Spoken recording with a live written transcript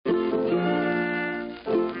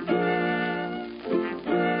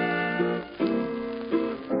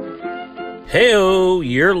Heyo,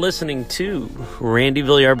 you're listening to Randy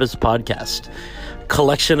Villarba's podcast,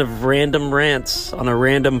 collection of random rants on a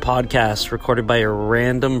random podcast recorded by a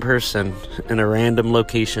random person in a random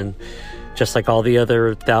location, just like all the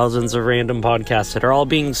other thousands of random podcasts that are all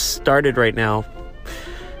being started right now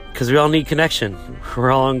because we all need connection.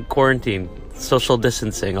 We're all in quarantine, social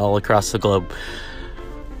distancing all across the globe.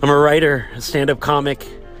 I'm a writer, a stand-up comic,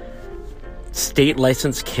 state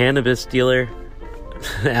licensed cannabis dealer,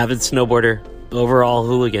 avid snowboarder, overall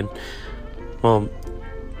hooligan. Well,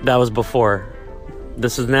 that was before.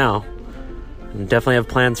 This is now. And definitely have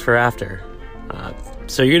plans for after.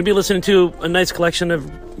 So you're going to be listening to a nice collection of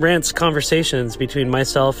rants, conversations between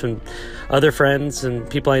myself and other friends and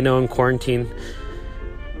people I know in quarantine.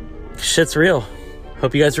 Shit's real.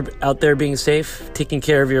 Hope you guys are out there being safe, taking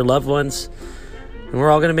care of your loved ones. And we're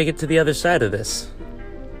all going to make it to the other side of this.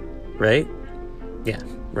 Right? Yeah,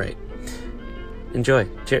 right. Enjoy.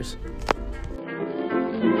 Cheers.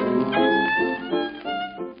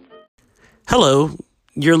 Hello.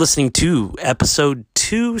 You're listening to episode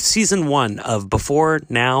 2, season 1 of Before,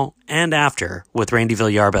 Now, and After with Randy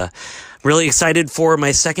Villarba. Really excited for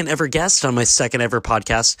my second ever guest on my second ever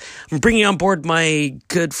podcast. I'm bringing on board my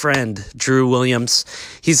good friend, Dru Williams.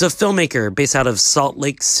 He's a filmmaker based out of Salt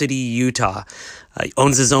Lake City, Utah. He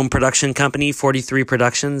owns his own production company, 43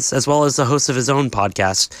 Productions, as well as the host of his own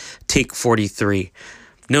podcast, Take 43.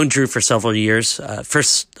 Known Dru for several years.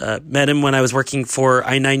 First met him when I was working for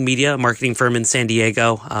I9 Media, a marketing firm in San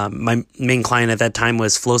Diego. My main client at that time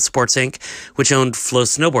was Flow Sports Inc., which owned Flow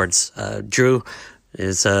Snowboards. Dru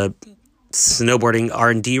is a snowboarding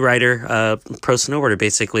R&D writer, pro snowboarder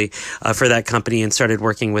basically, for that company, and started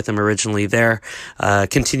working with him originally there.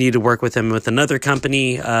 Continued to work with him with another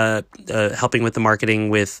company, helping with the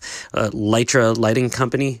marketing with Lytra Lighting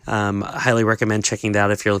Company. Highly recommend checking that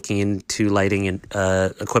out if you're looking into lighting and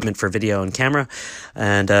equipment for video and camera.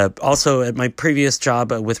 And also at my previous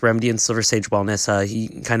job with Remedy and Silver Sage Wellness,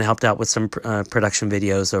 he kind of helped out with some production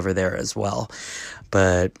videos over there as well.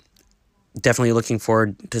 But definitely looking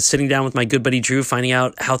forward to sitting down with my good buddy Dru, finding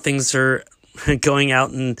out how things are going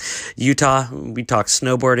out in Utah. We talk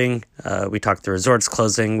snowboarding. We talk the resorts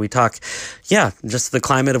closing. We talk, just the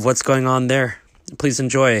climate of what's going on there. Please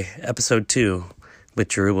enjoy episode 2 with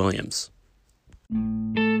Dru Williams.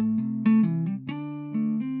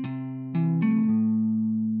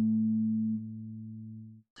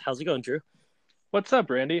 How's it going, Dru? What's up,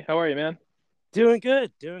 Randy? How are you, man? Doing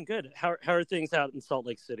good. How are things out in Salt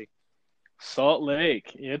Lake City? Salt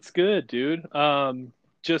Lake, it's good, dude.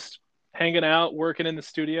 Just hanging out, working in the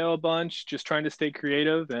studio a bunch, just trying to stay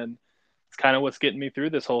creative, and it's kind of what's getting me through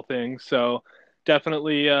this whole thing. So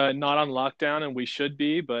definitely not on lockdown, and we should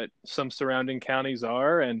be, but some surrounding counties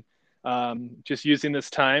are, and just using this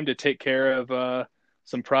time to take care of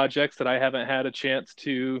some projects that I haven't had a chance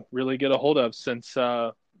to really get a hold of since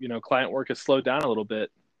client work has slowed down a little bit.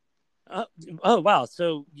 Oh, wow.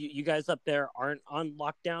 So you guys up there aren't on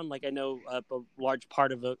lockdown? Like, I know a large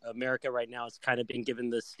part of America right now has kind of been given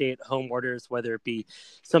the stay-at-home orders, whether it be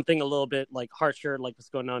something a little bit like harsher, like what's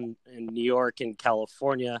going on in New York and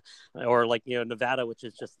California, or like, Nevada, which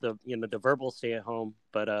is just the verbal stay-at-home.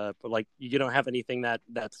 But like, you don't have anything that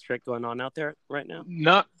strict going on out there right now?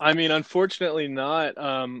 Unfortunately not.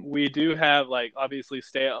 We do have, like, obviously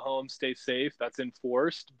stay at home, stay safe. That's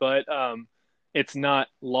enforced, but it's not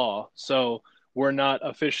law. So we're not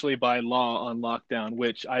officially by law on lockdown,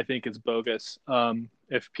 which I think is bogus.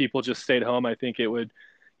 If people just stayed home, I think it would,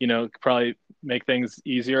 probably make things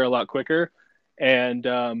easier a lot quicker. And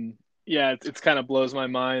it's kind of blows my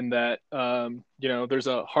mind that, there's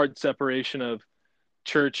a hard separation of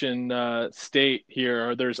church and state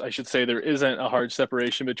here, or there isn't a hard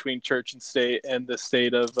separation between church and state and the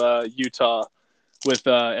state of Utah with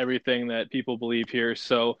everything that people believe here.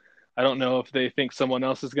 So I don't know if they think someone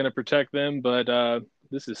else is going to protect them, but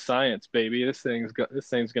this is science, baby. This thing's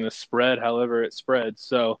going to spread however it spreads.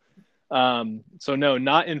 So no,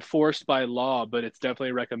 not enforced by law, but it's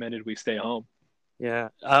definitely recommended we stay home. Yeah.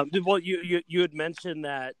 Well, you had mentioned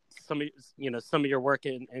that some of your work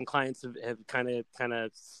and clients have kind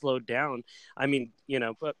of slowed down. I mean,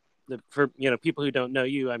 but for people who don't know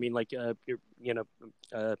you, I mean, like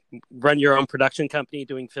run your own production company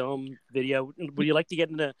doing film, video. Would you like to get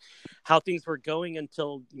into how things were going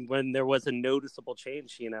until when there was a noticeable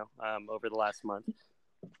change, over the last month?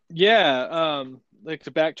 Yeah, like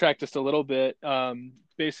to backtrack just a little bit.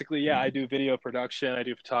 Basically, I do video production, I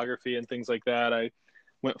do photography and things like that. I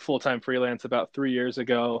went full-time freelance about 3 years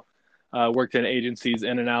ago. Worked in agencies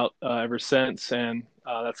in and out ever since, and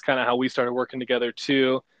that's kind of how we started working together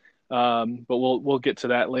too. But we'll get to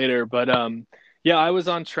that later. But Yeah, I was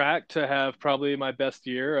on track to have probably my best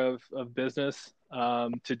year of business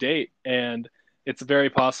to date, and it's very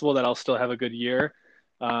possible that I'll still have a good year,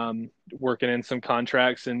 working in some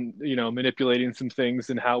contracts and manipulating some things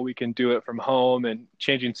and how we can do it from home and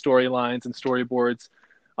changing storylines and storyboards.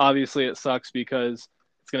 Obviously, it sucks because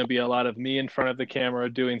it's going to be a lot of me in front of the camera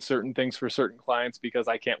doing certain things for certain clients because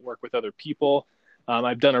I can't work with other people.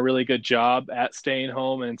 I've done a really good job at staying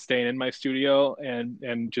home and staying in my studio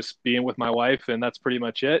and just being with my wife, and that's pretty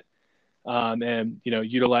much it. And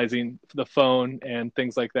utilizing the phone and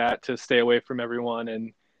things like that to stay away from everyone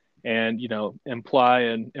and imply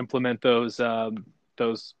and implement those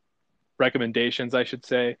recommendations, I should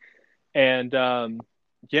say. And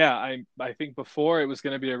yeah, I think before it was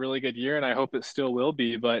going to be a really good year, and I hope it still will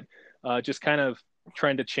be. But just kind of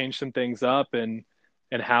trying to change some things up and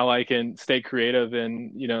how I can stay creative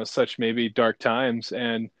in such maybe dark times.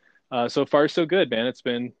 And so far so good, man.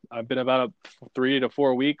 I've been about 3 to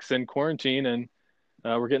 4 weeks in quarantine, and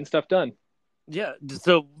we're getting stuff done. Yeah.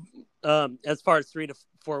 So, as far as 3 to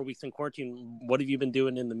 4 weeks in quarantine, what have you been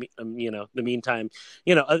doing in the meantime?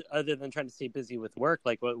 Other than trying to stay busy with work,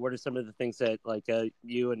 like what are some of the things that like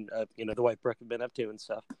you and the wife Brooke have been up to and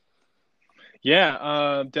stuff?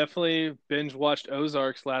 Yeah, definitely binge watched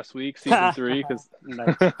Ozarks last week, season three, because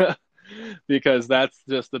Nice. because that's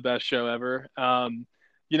just the best show ever.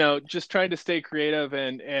 Just trying to stay creative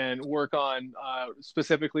and work on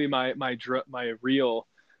specifically my reel.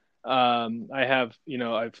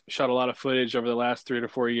 I've shot a lot of footage over the last 3 to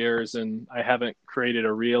 4 years, and I haven't created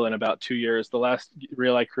a reel in about 2 years. The last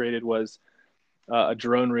reel I created was a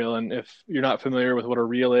drone reel. And if you're not familiar with what a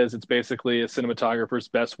reel is, it's basically a cinematographer's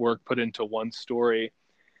best work put into one story.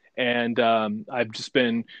 And I've just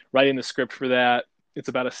been writing the script for that. It's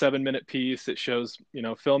about a 7 minute piece. It shows,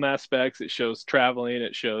 film aspects. It shows traveling.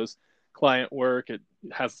 It shows client work. It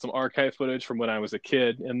has some archive footage from when I was a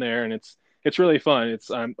kid in there, and it's really fun.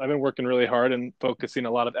 I've been working really hard and focusing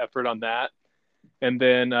a lot of effort on that. And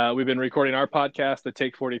then we've been recording our podcast, the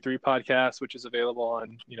Take 43 podcast, which is available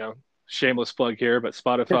on, shameless plug here, but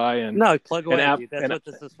Spotify No, plug and away, app dude. That's and what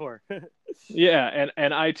this is for. yeah,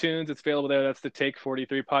 and iTunes, it's available there. That's the Take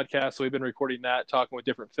 43 podcast. So we've been recording that, talking with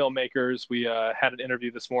different filmmakers. We had an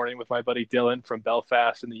interview this morning with my buddy Dylan from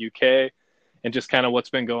Belfast in the UK, and just kind of what's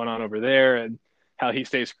been going on over there and how he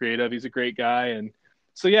stays creative. He's a great guy. And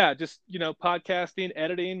so, yeah, just, podcasting,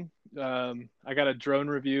 editing. I got a drone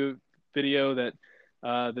review video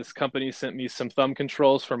that this company sent me some thumb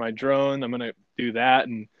controls for my drone. I'm going to do that.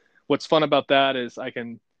 And what's fun about that is I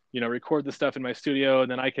can record the stuff in my studio,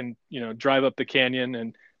 and then I can, drive up the canyon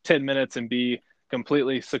in 10 minutes and be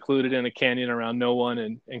completely secluded in a canyon around no one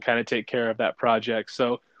and kind of take care of that project.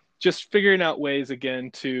 So just figuring out ways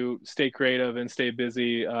again to stay creative and stay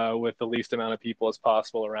busy with the least amount of people as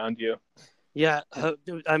possible around you. Yeah,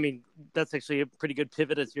 I mean, that's actually a pretty good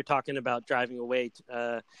pivot as you're talking about driving away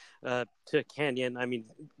to a canyon. I mean,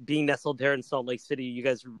 being nestled there in Salt Lake City, you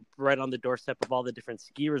guys are right on the doorstep of all the different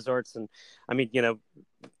ski resorts. And I mean,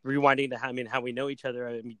 rewinding to how we know each other.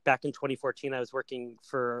 I mean, back in 2014, I was working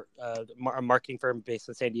for a marketing firm based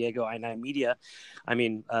in San Diego, I9 Media. I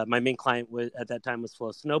mean, my main client at that time was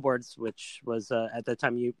Flow Snowboards, which was at that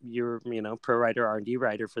time you were pro writer, R&D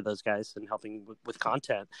writer for those guys and helping with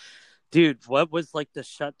content. Dude, what was like the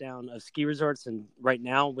shutdown of ski resorts? And right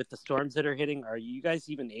now with the storms that are hitting, are you guys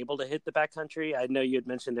even able to hit the backcountry? I know you had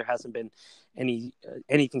mentioned there hasn't been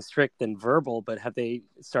anything strict than verbal, but have they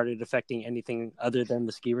started affecting anything other than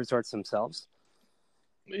the ski resorts themselves?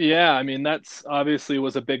 Yeah, I mean, that's obviously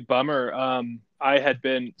was a big bummer. I had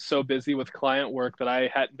been so busy with client work that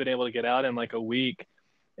I hadn't been able to get out in like a week.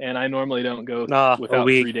 And I normally don't go A without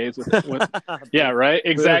week. 3 days with yeah, right.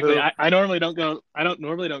 Exactly. Boo-hoo. I don't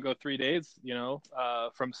normally don't go 3 days,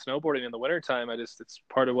 from snowboarding in the wintertime. It's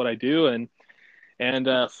part of what I do.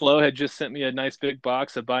 And Flo had just sent me a nice big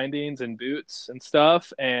box of bindings and boots and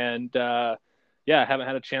stuff. And yeah, I haven't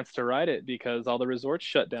had a chance to ride it because all the resorts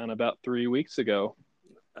shut down about 3 weeks ago.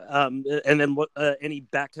 And then what? Any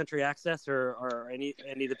backcountry access, or any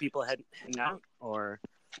of the people heading out, or?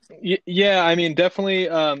 Yeah, I mean, definitely.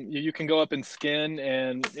 You can go up and skin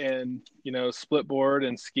and split board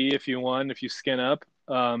and ski if you want. If you skin up,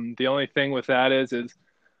 the only thing with that is a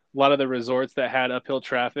lot of the resorts that had uphill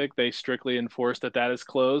traffic, they strictly enforce that is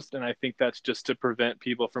closed, and I think that's just to prevent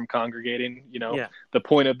people from congregating. Yeah. The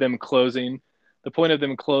point of them closing,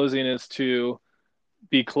 is to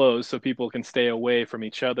be closed so people can stay away from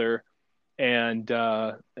each other, and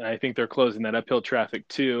I think they're closing that uphill traffic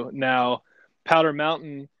too now. Powder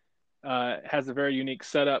Mountain has a very unique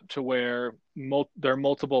setup to where their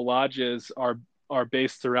multiple lodges are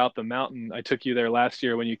based throughout the mountain. I took you there last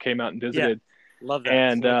year when you came out and Yeah. visited, Love that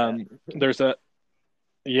And snowcat. there's a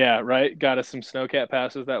yeah, right. Got us some snowcat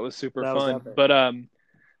passes. That was super That was fun. epic. But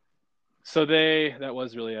so that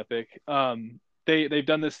was really epic. They've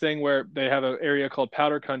done this thing where they have an area called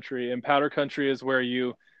Powder Country, and Powder Country is where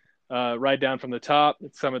you ride down from the top.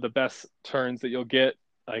 It's some of the best turns that you'll get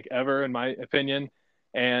like ever, in my opinion.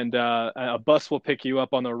 And a bus will pick you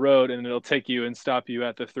up on the road, and it'll take you and stop you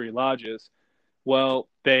at the three lodges. Well,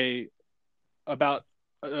 they about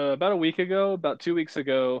a week ago, about 2 weeks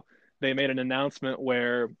ago, they made an announcement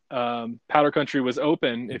where Powder Country was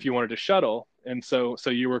open if you wanted to shuttle, and so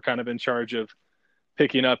you were kind of in charge of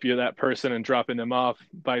picking up that person and dropping them off,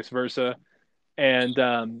 vice versa.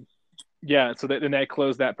 And yeah, so then they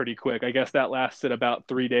closed that pretty quick. I guess that lasted about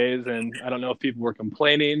 3 days, and I don't know if people were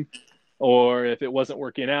complaining or if it wasn't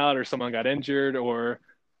working out or someone got injured or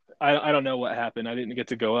I don't know what happened. I didn't get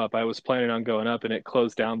to go up. I was planning on going up and it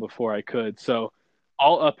closed down before I could. So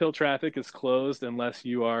all uphill traffic is closed unless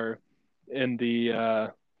you are in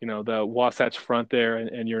the the Wasatch Front there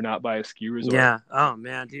and you're not by a ski resort. Yeah. Oh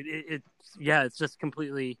man, dude. It's just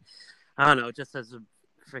completely. I don't know. Just as a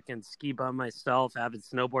freaking ski bum myself, avid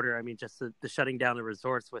snowboarder. I mean, just the shutting down of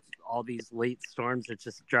resorts with all these late storms. It's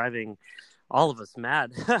just driving all of us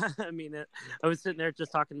mad. I mean, I was sitting there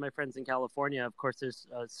just talking to my friends in California. Of course, there's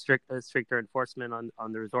stricter enforcement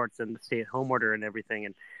on the resorts and the stay-at-home order and everything,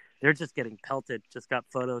 and they're just getting pelted. Just got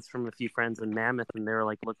photos from a few friends in Mammoth, and they were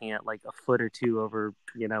like looking at like a foot or two over,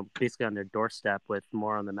 basically on their doorstep with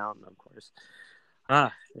more on the mountain, of course.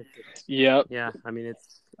 Ah, Yep. yeah. I mean,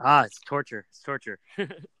 it's torture. It's torture.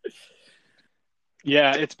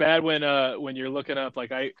 Yeah, it's bad when you're looking up.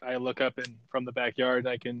 Like I look up and from the backyard,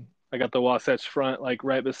 I got the Wasatch Front like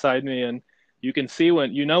right beside me, and you can see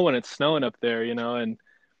when it's snowing up there, and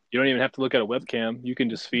you don't even have to look at a webcam. You can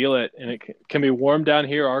just feel it, and it can be warm down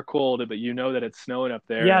here or cold, but you know that it's snowing up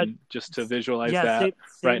there, Yeah, and just to visualize yeah. that Same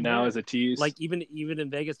right now here. as a tease. Like even in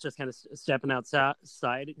Vegas, just kind of stepping outside.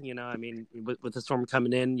 I mean, with the storm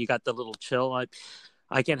coming in, you got the little chill.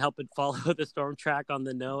 I can't help but follow the storm track on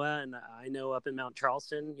the NOAA, and I know up in Mount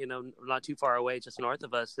Charleston, not too far away, just north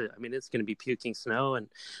of us. I mean, it's going to be puking snow, and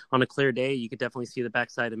on a clear day, you could definitely see the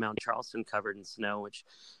backside of Mount Charleston covered in snow, which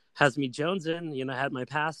has me jonesing. Had my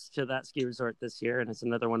pass to that ski resort this year, and it's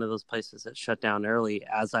another one of those places that shut down early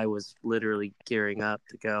as I was literally gearing up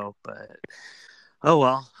to go. But oh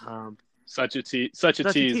well. Such a Such a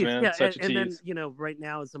tease, tease, man. yeah. Such a And then tease. right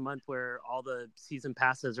now is a month where all the season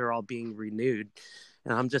passes are all being renewed,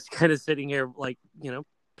 and I'm just kind of sitting here like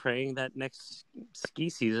praying that next ski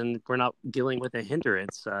season we're not dealing with a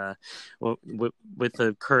hindrance with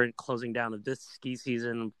the current closing down of this ski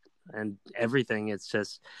season and everything. It's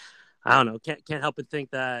just I don't know. Can't help but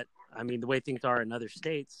think that. I mean, the way things are in other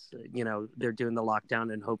states, they're doing the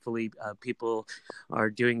lockdown, and hopefully people are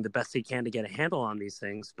doing the best they can to get a handle on these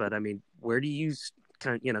things. But I mean, where do you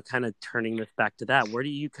kind of turning this back to that? Where do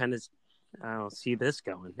you kind of see this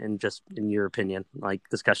going? And just in your opinion, like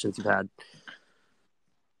discussions you've had.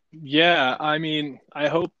 Yeah, I mean, I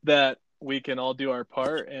hope that we can all do our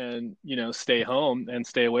part and, stay home and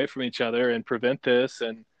stay away from each other and prevent this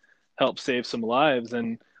and help save some lives.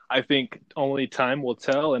 And I think only time will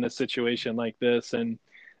tell in a situation like this. And,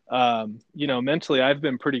 mentally, I've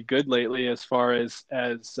been pretty good lately as far as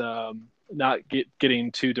not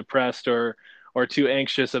getting too depressed or too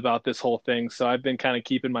anxious about this whole thing. So I've been kind of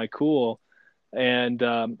keeping my cool. And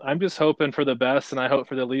I'm just hoping for the best, and I hope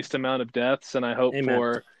for the least amount of deaths, and I hope Amen.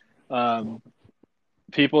 for um,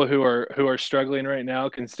 people who are struggling right now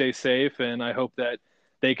can stay safe, and I hope that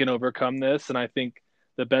they can overcome this. And I think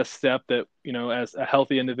the best step that as a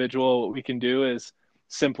healthy individual, what we can do is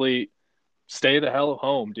simply stay the hell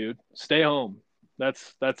home, dude. Stay home.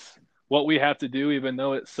 That's what we have to do, even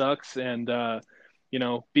though it sucks. And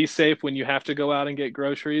be safe when you have to go out and get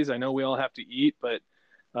groceries. I know we all have to eat, but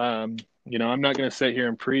I'm not going to sit here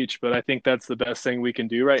and preach, but I think that's the best thing we can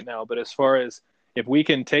do right now. But as far as if we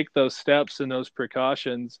can take those steps and those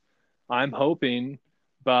precautions, I'm hoping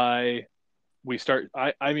by we start.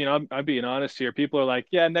 I mean, I'm being honest here. People are like,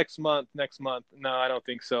 yeah, next month, next month. No, I don't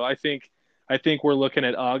think so. I think we're looking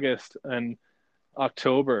at August and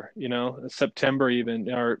October, September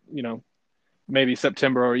even, or maybe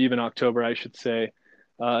September or even October, I should say,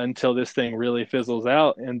 until this thing really fizzles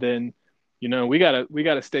out, and then we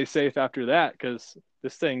gotta stay safe after that because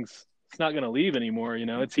this thing's it's not gonna leave anymore.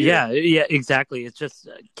 It's here. Yeah, exactly. It's just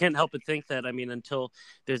can't help but think that. I mean, until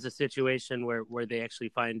there's a situation where they actually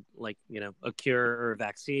find like a cure or a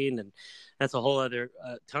vaccine, and that's a whole other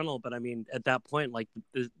tunnel. But I mean, at that point, like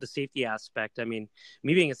the safety aspect. I mean,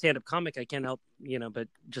 me being a stand-up comic, I can't help but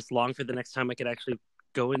just long for the next time I could actually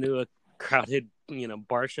go into a crowded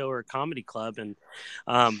bar show or comedy club. And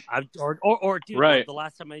dude, Right. the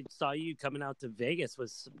last time I saw you coming out to Vegas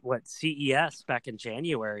was what, CES back in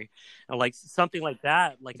January, and like something like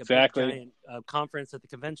that, like a big Exactly. giant conference at the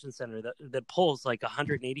convention center that pulls like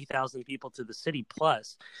 180,000 people to the city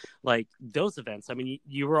plus, like those events. I mean,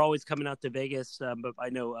 you were always coming out to Vegas, but I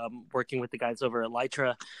know working with the guys over at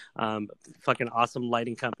Lytra, fucking awesome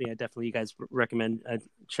lighting company. I definitely, you guys recommend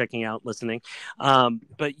checking out, listening.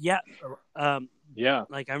 But yeah, Yeah.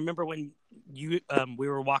 like I remember when we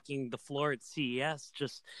were walking the floor at CES,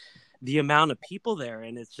 just the amount of people there,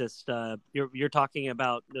 and it's just you're talking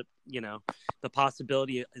about the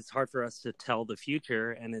possibility. It's hard for us to tell the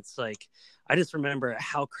future, and it's like I just remember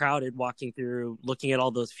how crowded walking through, looking at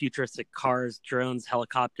all those futuristic cars, drones,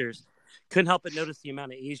 helicopters. Couldn't help but notice the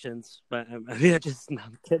amount of Asians, but I mean, no,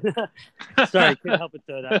 I'm kidding. Sorry, couldn't help but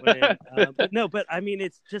throw that one in. But I mean,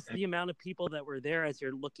 it's just the amount of people that were there as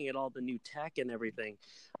you're looking at all the new tech and everything.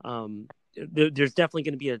 There's definitely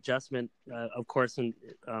going to be an adjustment, of course,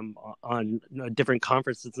 on different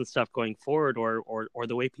conferences and stuff going forward, or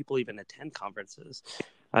the way people even attend conferences.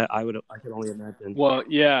 I could only imagine. Well,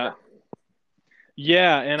 yeah.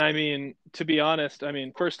 Yeah, and I mean, to be honest, I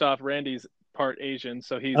mean, first off, Randy's part Asian,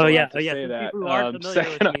 so he's Oh yeah, allowed to say For the that. people who aren't familiar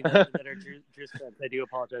with Second, me that are Drew fans, I do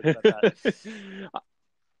apologize about that.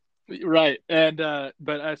 right. And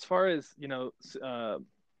but as far as,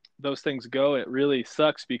 those things go, it really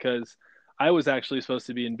sucks because I was actually supposed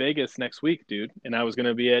to be in Vegas next week, dude, and I was going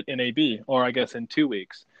to be at NAB, or I guess in 2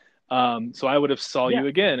 weeks. So I would have saw Yeah. you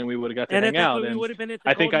again, and we would have got to And at hang that out. point, we And would have been at the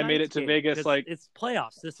I think Golden I made Knights it to game Vegas because like, it's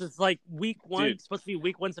playoffs. This is like week one, dude, supposed to be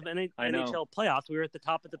week one of I know. NHL playoffs. We were at the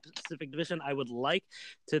top of the Pacific Division. I would like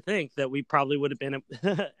to think that we probably would have been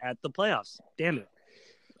at the playoffs. Damn it.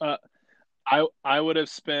 Uh, I would have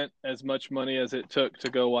spent as much money as it took to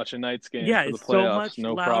go watch a Knights game Yeah, for the it's so playoffs, much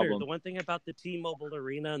no louder. The problem. one thing about the T-Mobile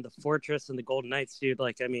Arena and the Fortress and the Golden Knights, dude,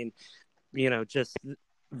 like, I mean, just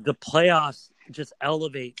the playoffs just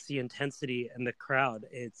elevates the intensity and the crowd.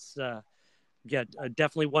 It's,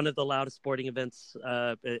 definitely one of the loudest sporting events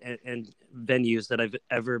and venues that I've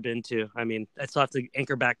ever been to. I mean, I still have to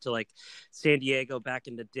anchor back to like San Diego back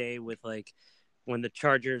in the day with like when the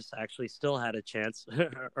Chargers actually still had a chance,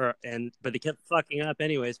 but they kept fucking up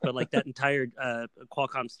anyways. But like that entire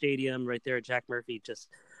Qualcomm Stadium right there at Jack Murphy, just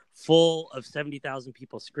full of 70,000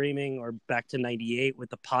 people screaming, or back to 98 with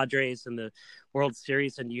the Padres and the World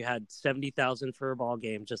Series, and you had 70,000 for a ball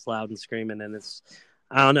game, just loud and screaming. And it's,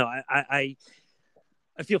 I don't know. I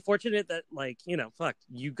feel fortunate that, like,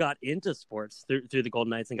 you got into sports through the Golden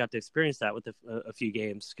Knights and got to experience that with a few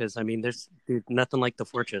games. Because I mean, there's nothing like the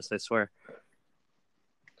Fortress, I swear.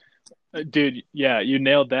 Dude, yeah, you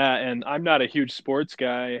nailed that. And I'm not a huge sports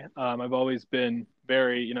guy. I've always been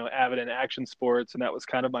very, avid in action sports, and that was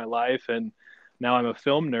kind of my life. And now I'm a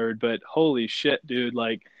film nerd, but holy shit, dude,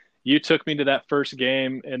 like you took me to that first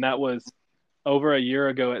game, and that was over a year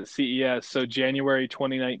ago at CES. So January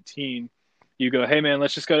 2019, you go, hey man,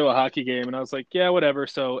 let's just go to a hockey game. And I was like, yeah, whatever.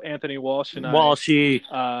 So Anthony Walsh and I Walshy.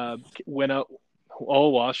 went up,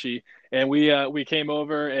 oh, Walshy, and we came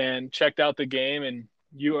over and checked out the game. And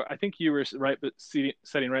I think you were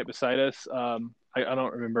sitting right beside us. I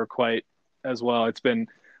don't remember quite as well. I've been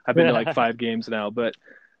to like 5 games now, but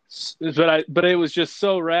it was just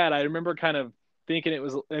so rad. I remember kind of thinking it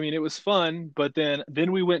was fun, but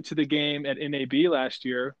then we went to the game at NAB last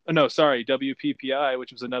year. Oh, no, sorry, WPPI,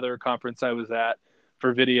 which was another conference I was at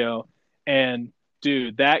for video. And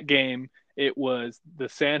dude, that game, it was the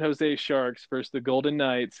San Jose Sharks versus the Golden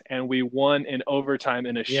Knights, and we won in overtime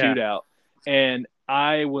in a Yeah. shootout. And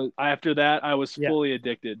after that, I was fully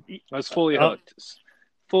addicted. I was fully hooked.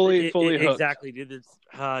 Fully hooked. Exactly, dude.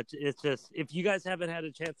 It's just, if you guys haven't had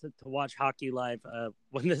a chance to watch hockey live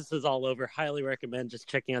when this is all over, highly recommend just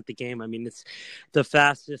checking out the game. I mean, it's the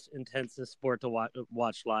fastest, intensest sport to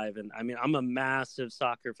watch live. And I mean, I'm a massive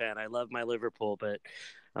soccer fan. I love my Liverpool, but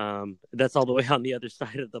that's all the way on the other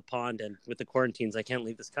side of the pond. And with the quarantines, I can't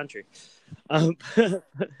leave this country.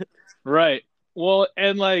 Right. Well,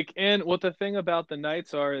 and what the thing about the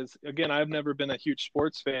Knights is, again, I've never been a huge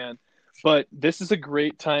sports fan, but this is a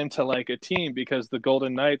great time to like a team because the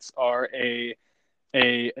Golden Knights are a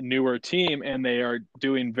newer team and they are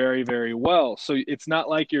doing very, very well. So it's not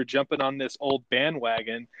like you're jumping on this old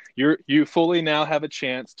bandwagon. You fully now have a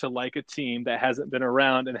chance to like a team that hasn't been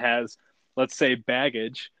around and has, let's say,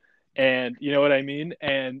 baggage. And you know what I mean?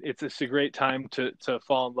 And it's just a great time to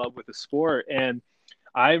fall in love with the sport. And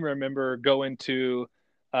I remember going to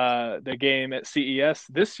the game at CES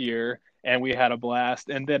this year, and we had a blast.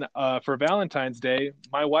 And then for Valentine's Day,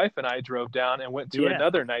 my wife and I drove down and went to Yeah.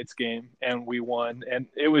 another Knights game, and we won. And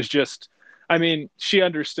it was just, I mean, she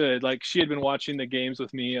understood. Like she had been watching the games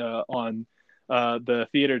with me on the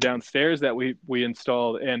theater downstairs that we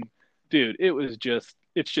installed, and dude, it's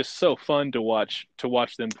just so fun to watch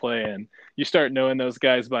them play, and you start knowing those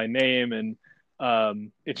guys by name, and Yeah,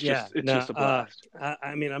 it's no, just a blast.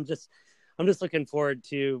 I mean, I'm just looking forward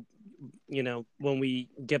to, when we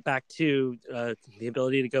get back to the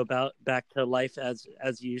ability to go back to life as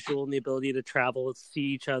usual, and the ability to travel, see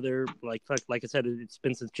each other. Like I said, it's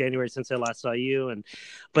been since January since I last saw you,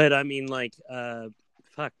 but I mean, like,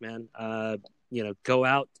 fuck, man, go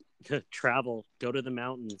out, travel, go to the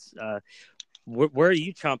mountains. Where are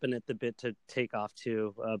you chomping at the bit to take off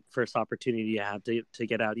to? First opportunity you have to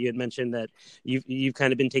get out. You had mentioned that you've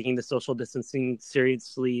kind of been taking the social distancing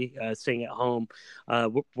seriously, staying at home.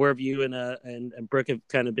 Where have you and Brooke have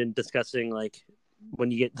kind of been discussing, like,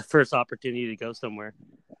 when you get the first opportunity to go somewhere?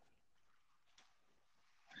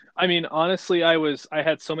 I mean, honestly, I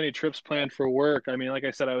had so many trips planned for work. I mean, like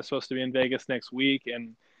I said, I was supposed to be in Vegas next week,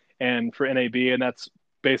 and for NAB, and that's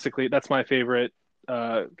my favorite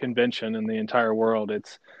convention in the entire world.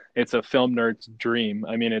 It's a film nerd's dream.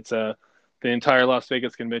 I mean, it's a the entire Las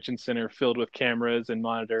Vegas Convention Center filled with cameras and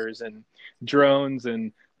monitors and drones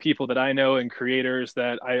and people that I know and creators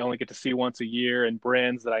that I only get to see once a year and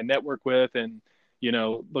brands that I network with and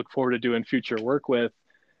look forward to doing future work with.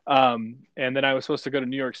 And then I was supposed to go to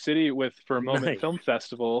New York City with for a Moment Nice. Film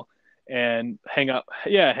Festival and hang out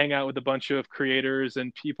with a bunch of creators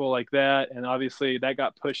and people like that. And obviously that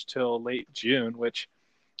got pushed till late June, which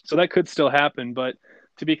so that could still happen. But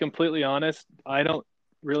to be completely honest, I don't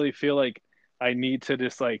really feel like I need to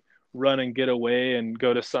just like run and get away and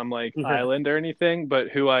go to some like island or anything. But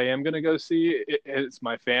who I am going to go see is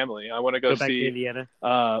my family. I want to go Go back to see Indiana.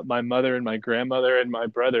 my mother and my grandmother and my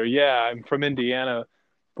brother. Yeah, I'm from Indiana,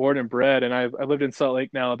 born and bred, and I've lived in Salt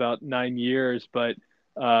Lake now about 9 years. But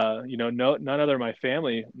no, none other of my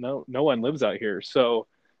family, no one lives out here. So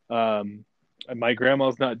my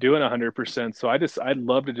grandma's not doing 100%. So I'd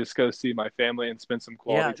love to just go see my family and spend some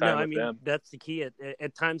quality Yeah, no, time I with mean, them. that's the key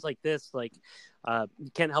at times like this. Like,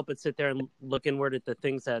 you can't help but sit there and look inward at the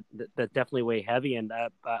things that definitely weigh heavy. And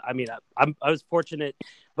I mean, I was fortunate,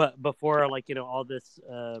 but before, like, all this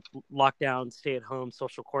lockdown, stay at home,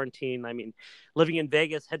 social quarantine. I mean, living in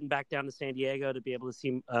Vegas, heading back down to San Diego to be able to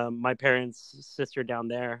see my parents' sister down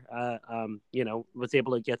there. Was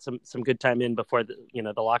able to get some good time in before the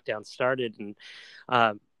lockdown started,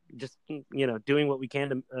 and just doing what we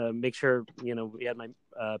can to make sure we had my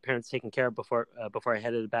parents taken care of before I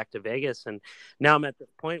headed back to Vegas. And now I'm at the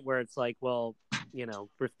point where it's like, well,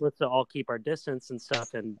 we're supposed to all keep our distance and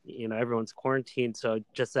stuff, and everyone's quarantined, so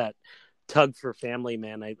just that tug for family,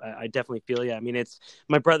 man. I definitely feel you. I mean, it's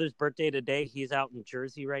my brother's birthday today. He's out in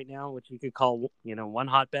Jersey right now, which you could call one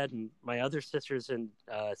hotbed, and my other sister's in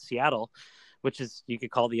Seattle, which is you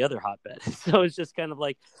could call the other hotbed. So it's just kind of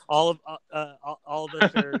like all of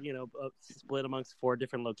us are split amongst 4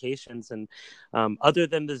 different locations, and other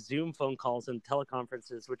than the Zoom phone calls and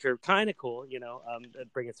teleconferences, which are kind of cool,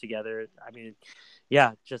 that bring us together. I mean,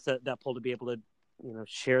 yeah, just that pull to be able to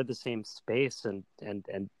share the same space and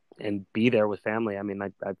be there with family. I mean,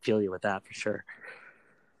 I feel you with that for sure.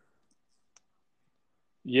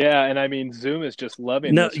 Yeah, and I mean Zoom is just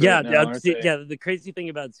loving No, this right yeah, now, aren't they? yeah. The crazy thing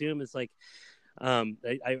about Zoom is like,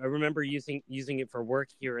 I remember using it for work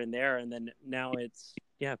here and there, and then now it's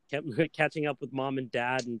kept catching up with mom and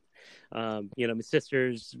dad, and my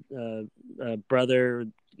sisters, brother,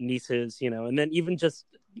 nieces, and then even just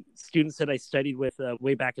students that I studied with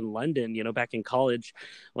way back in London, back in college.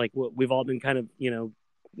 Like we've all been kind of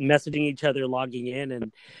messaging each other, logging in,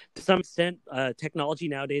 and to some extent technology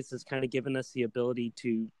nowadays has kind of given us the ability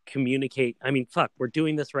to communicate. I mean, fuck, we're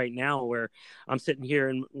doing this right now where I'm sitting here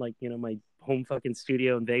in like my home fucking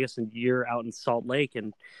studio in Vegas, and you're out in Salt Lake,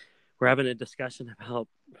 and we're having a discussion about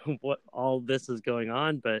what all this is going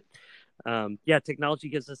on. But technology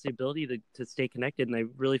gives us the ability to stay connected, and I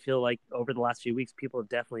really feel like over the last few weeks people have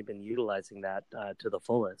definitely been utilizing that to the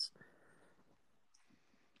fullest.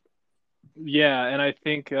 Yeah, and I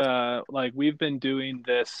think like we've been doing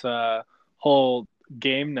this whole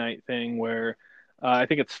game night thing where I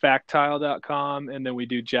think it's factile.com, and then we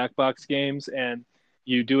do Jackbox games, and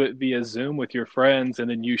you do it via Zoom with your friends, and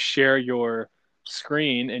then you share your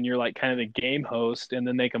screen and you're like kind of the game host, and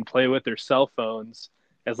then they can play with their cell phones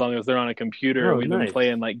as long as they're on a computer. Oh, We've been nice.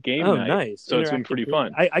 playing like game Oh, night. nice. So it's been Interactive pretty game.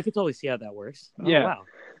 fun. I could totally see how that works. Oh, Yeah. wow.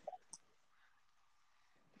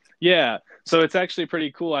 Yeah. So it's actually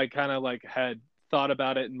pretty cool. I kind of like had thought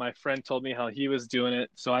about it and my friend told me how he was doing it.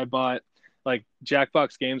 So I bought like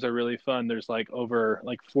Jackbox games are really fun. There's like over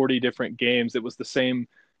like 40 different games. It was the same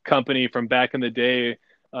company from back in the day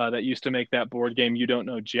that used to make that board game You Don't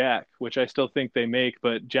Know Jack, which I still think they make,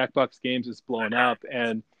 but Jackbox Games is blown up,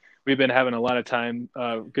 and we've been having a lot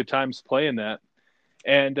of good times playing that.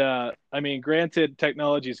 And I mean, granted,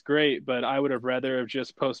 technology is great, but I would have rather have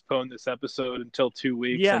just postponed this episode until 2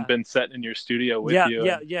 weeks and Yeah. been sitting in your studio with Yeah, you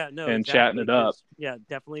yeah, yeah. No, and chatting exactly. it up. Because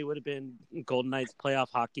definitely would have been Golden Knights playoff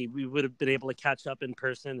hockey. We would have been able to catch up in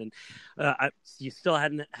person, and you still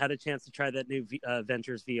hadn't had a chance to try that new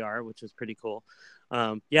Ventures VR, which was pretty cool.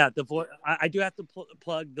 The Void. I do have to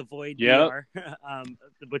plug the Void VR,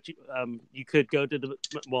 which you could go to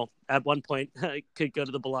at one point could go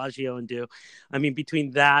to the Bellagio and do. I mean,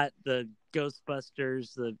 between that, the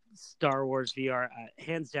Ghostbusters, the Star Wars VR,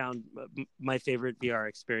 hands down, my favorite VR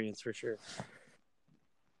experience for sure.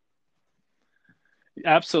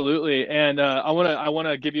 Absolutely, and I want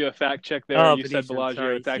to give you a fact check there. Oh, You Venetian, said Bellagio;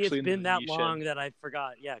 sorry. it's actually It's been that Venetian. long that I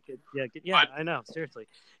forgot. Yeah, But, I know. Seriously,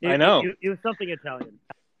 I know it was something Italian.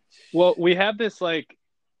 Well, we have this like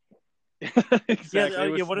exactly. Yeah,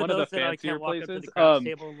 it was one of those the that I fancier can't walk places. up to the craps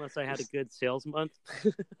table unless I had a good sales month.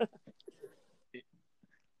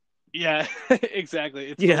 Yeah,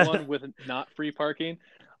 exactly. It's the one with not free parking.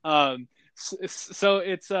 So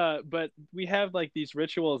it's but we have like these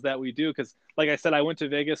rituals that we do because, like I said, I went to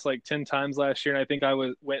Vegas like 10 times last year, and I think I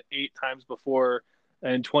went 8 times before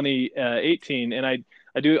in 2018, and I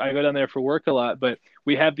go down there for work a lot. But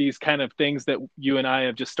we have these kind of things that you and I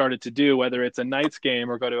have just started to do, whether it's a Knights game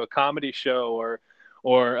or go to a comedy show or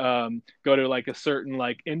go to like a certain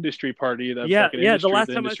like industry party that's like an industry, the last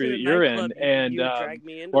the time I was industry in a that you're nightclub, in, and you dragged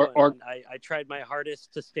me into or and I tried my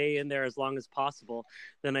hardest to stay in there as long as possible.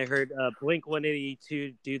 Then I heard Blink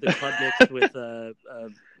 182 do the club mix with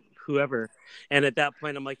whoever, and at that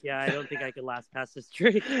point I'm like, yeah, I don't think I can last past this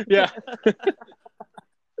drink. Yeah.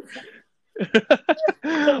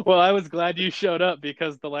 Well, I was glad you showed up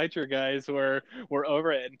because the Lytra guys were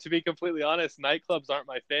over it. And to be completely honest, nightclubs aren't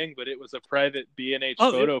my thing, but it was a private B&H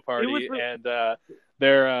photo party, and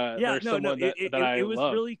they're someone that I it was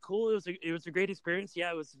love. really cool. It was a great experience. Yeah,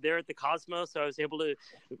 I was there at the Cosmos, so I was able to,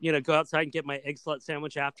 go outside and get my egg slut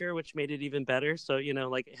sandwich after, which made it even better. So,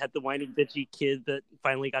 like had the whiny bitchy kid that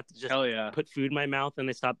finally got to just put food in my mouth and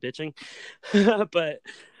I stopped bitching. But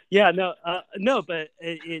yeah, but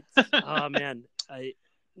it's oh man,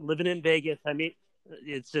 living in Vegas. I mean,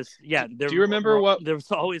 it's just Do you remember what? There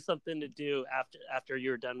was always something to do after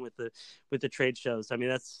you're done with the trade shows. I mean,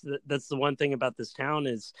 that's the one thing about this town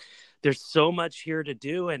is there's so much here to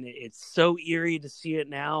do, and it's so eerie to see it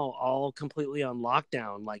now all completely on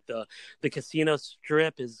lockdown. Like the casino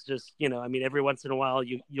strip is just, I mean, every once in a while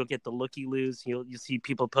you'll get the looky-loos. You see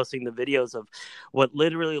people posting the videos of what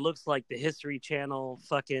literally looks like the History Channel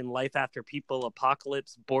fucking Life After People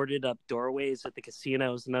apocalypse, boarded up doorways at the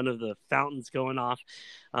casinos, none of the fountains going off.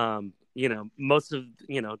 Most of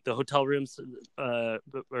the hotel rooms or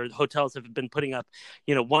hotels have been putting up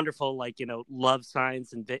wonderful love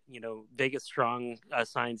signs and Vegas strong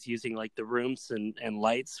signs using like the rooms and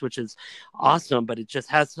lights, which is awesome, but it just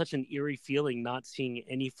has such an eerie feeling not seeing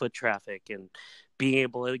any foot traffic and being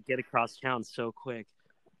able to get across town so quick.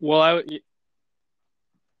 Well, I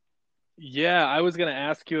was going to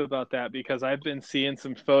ask you about that because I've been seeing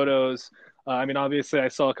some photos. I mean, obviously, I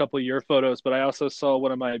saw a couple of your photos, but I also saw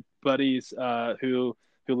one of my buddies who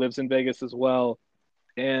lives in Vegas as well,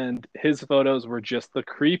 and his photos were just the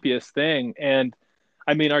creepiest thing. And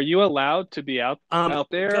I mean, are you allowed to be out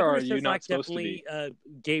there, or are you not supposed to be?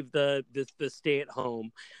 Gave the stay at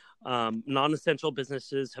home. Non-essential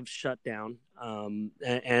businesses have shut down,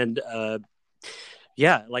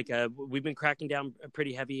 we've been cracking down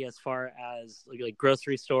pretty heavy as far as like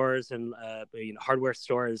grocery stores and hardware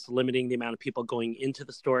stores, limiting the amount of people going into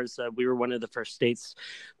the stores. We were one of the first states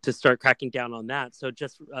to start cracking down on that. So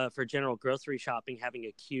just for general grocery shopping, having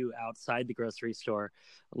a queue outside the grocery store,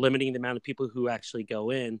 limiting the amount of people who actually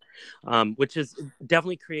go in, which has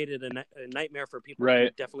definitely created a nightmare for people who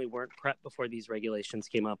definitely weren't prepped before these regulations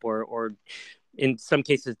came up, or in some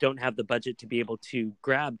cases don't have the budget to be able to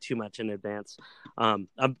grab too much in advance. I'm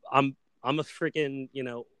a freaking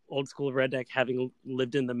old school redneck, having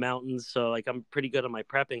lived in the mountains, so like I'm pretty good on my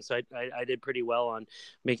prepping. So I did pretty well on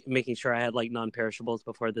making sure I had like non-perishables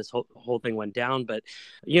before this whole thing went down. But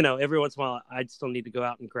every once in a while I'd still need to go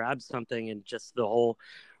out and grab something, and just the whole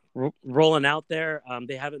rolling out there.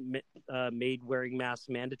 They haven't made wearing masks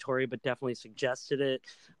mandatory, but definitely suggested it.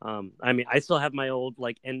 I mean, I still have my old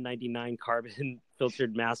like N99 carbon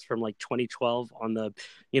filtered mask from like 2012 on the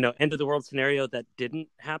end of the world scenario that didn't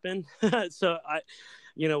happen. So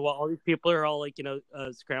while all these people are all like,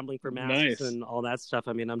 scrambling for masks Nice. and all that stuff.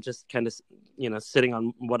 I mean, I'm just kind of, sitting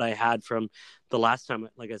on what I had from the last time.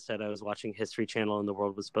 Like I said, I was watching History Channel and the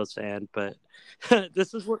world was supposed to end, but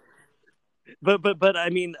this is what but I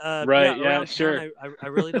mean, Right. yeah, Yeah, around town, sure. I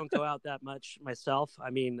really don't go out that much myself. I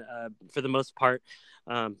mean, for the most part,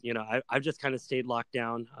 I've just kind of stayed locked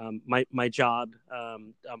down. My job,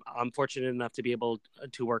 I'm fortunate enough to be able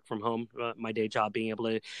to work from home. My day job, being able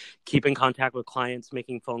to keep in contact with clients,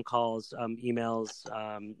 making phone calls, emails,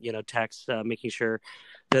 texts, making sure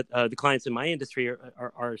that the clients in my industry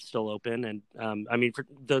are still open. And I mean, for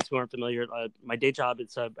those who aren't familiar, my day job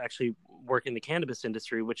is actually work in the cannabis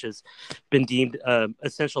industry, which has been deemed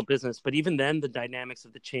essential business. But even then, the dynamics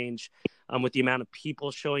of the change with the amount of people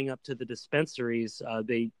showing up to the dispensaries,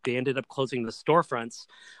 they ended up closing the storefronts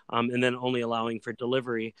and then only allowing for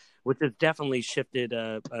delivery, which has definitely shifted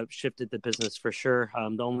the business for sure.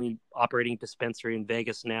 The only operating dispensary in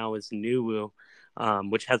Vegas now is Nuwu,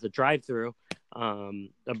 which has a drive-through.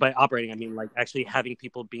 By operating, I mean like actually having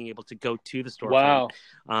people being able to go to the storefront.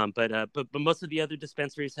 Wow. But most of the other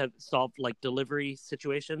dispensaries have solved like delivery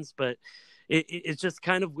situations. But it's just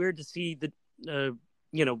kind of weird to see that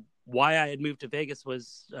why I had moved to Vegas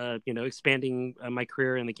was expanding my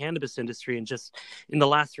career in the cannabis industry, and just in the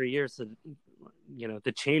last 3 years,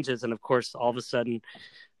 the changes, and of course all of a sudden,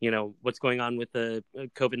 what's going on with the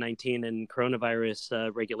COVID-19 and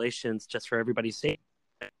coronavirus regulations, just for everybody's sake.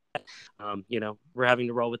 We're having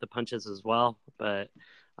to roll with the punches as well. But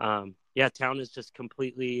yeah, town is just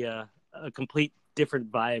completely a complete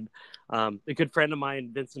different vibe. A good friend of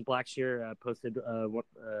mine, Vincent Blackshear, posted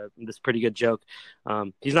this pretty good joke.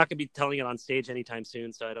 He's not going to be telling it on stage anytime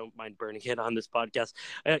soon, so I don't mind burning it on this podcast.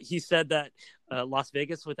 He said that Las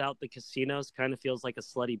Vegas without the casinos kind of feels like a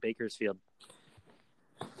slutty Bakersfield.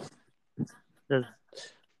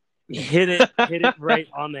 Hit it right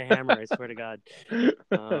on the hammer, I swear to God.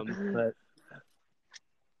 But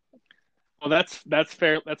Well, that's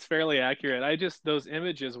fair. That's fairly accurate. Those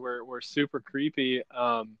images were super creepy,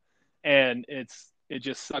 and it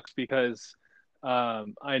just sucks because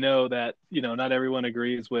I know that not everyone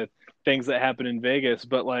agrees with things that happen in Vegas,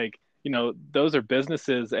 but like those are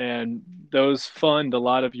businesses and those fund a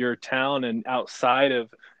lot of your town, and outside of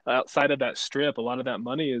that strip, a lot of that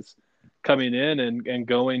money is coming in and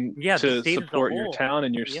going yeah, the to state as a support your whole. town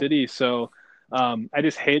and your Yeah. city. So I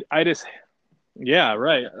just yeah,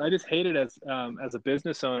 right. I just hate it as a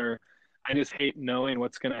business owner. I just hate knowing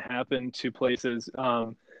what's going to happen to places.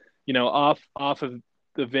 Off of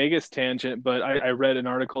the Vegas tangent, but I read an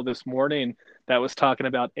article this morning that was talking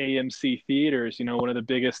about AMC theaters. One of the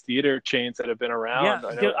biggest theater chains that have been Yeah, around.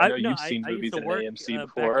 dude, I know no, you've seen I used movies to at an work AMC back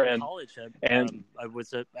before, in and college. and I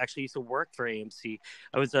was actually used to work for AMC.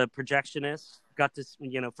 I was a projectionist. Got this,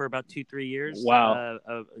 for about 2-3 years. wow,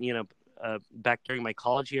 Back during my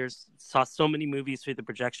college years, saw so many movies through the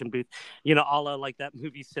projection booth. A la like that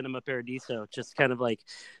movie Cinema Paradiso. Just kind of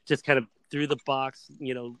through the box.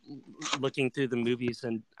 Looking through the movies,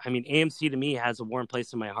 and I mean AMC to me has a warm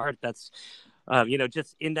place in my heart. That's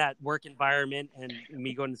just in that work environment, and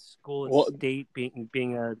me going to school at well, state,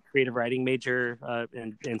 being a creative writing major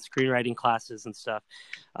and screenwriting classes and stuff.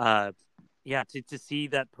 Yeah, to see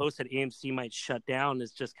that post that AMC might shut down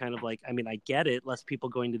is just kind of like, I mean, I get it, less people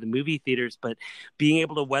going to the movie theaters, but being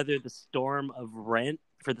able to weather the storm of rent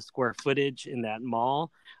for the square footage in that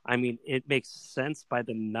mall, I mean, it makes sense by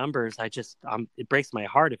the numbers. It breaks my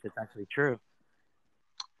heart if it's actually true.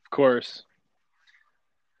 of course.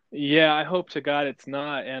 Yeah, I hope to God it's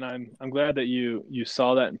not, and I'm glad that you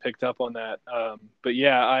saw that and picked up on that. But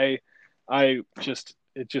yeah, I just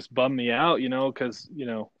it just bummed me out, because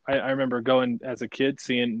I remember going as a kid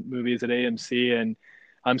seeing movies at AMC, and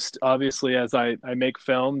obviously as I make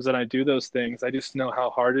films and I do those things, I just know how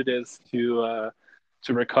hard it is to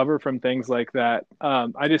recover from things like that.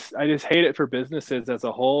 I just hate it for businesses as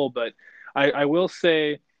a whole, but I will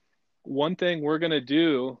say one thing we're going to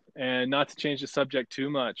do, and not to change the subject too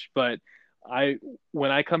much, but I when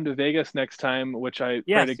I come to Vegas next time, which I pray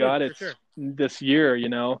Yes, to dude, God for it's sure. this year, you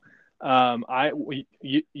and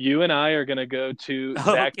I are going to go to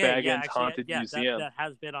Zach Okay, yeah, Bagans' actually, Haunted yeah, that Museum. that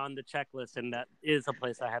has been on the checklist, and that is a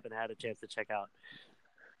place I haven't had a chance to check out.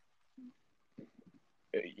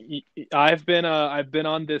 I've been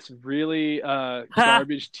on this really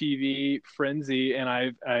garbage TV frenzy, and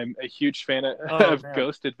I'm a huge fan of, Oh of man,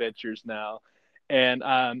 Ghost Adventures now, and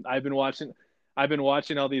I've been watching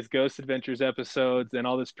all these Ghost Adventures episodes and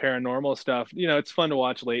all this paranormal stuff. It's fun to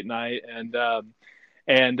watch late night,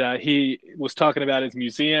 and he was talking about his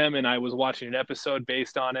museum, and I was watching an episode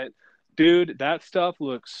based on it. Dude, that stuff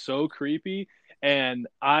looks so creepy. And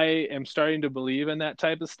I am starting to believe in that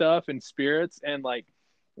type of stuff and spirits, and like,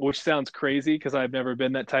 which sounds crazy because I've never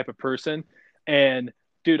been that type of person. And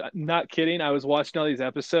dude, not kidding. I was watching all these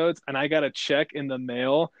episodes and I got a check in the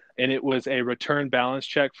mail, and it was a return balance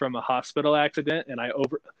check from a hospital accident. And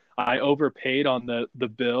I overpaid on the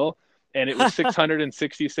bill, and it was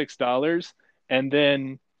 $666. And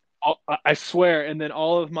then I swear, and then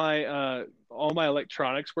all my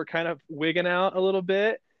electronics were kind of wigging out a little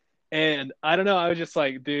bit. And I don't know, I was just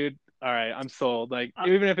like, dude, all right, I'm sold. Like,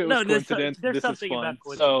 even if it was No, coincidence, there's this is something about fun.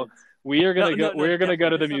 So coincidence. we are No, gonna go. no, no, We're gonna go definitely.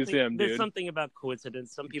 to the museum, There's dude. something about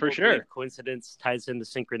coincidence. Some For people sure. believe coincidence ties into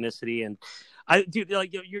synchronicity, and dude,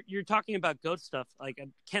 like you're talking about ghost stuff. Like, I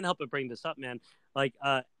can't help but bring this up, man. Like,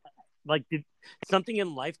 did something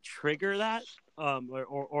in life trigger that,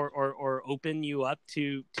 or open you up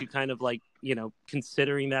to kind of like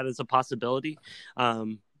considering that as a possibility?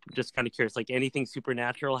 Just kind of curious. Like, anything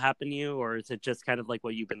supernatural happen to you, or is it just kind of like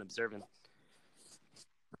what you've been observing?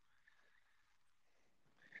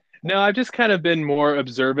 No, I've just kind of been more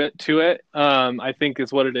observant to it. I think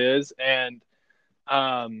is what it is, and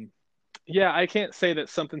um, yeah, I can't say that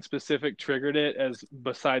something specific triggered it, as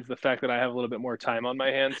besides the fact that I have a little bit more time on my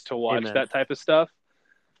hands to watch Amen. that type of stuff.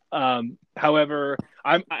 However,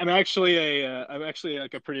 I'm actually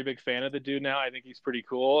like a pretty big fan of the dude now. I think he's pretty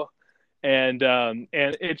cool, and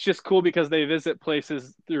it's just cool because they visit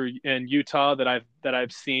places through in Utah that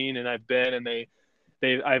I've seen and I've been, and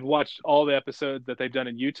I've watched all the episodes that they've done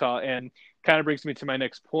in Utah, and kind of brings me to my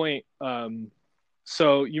next point.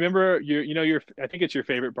 So you remember your I think it's your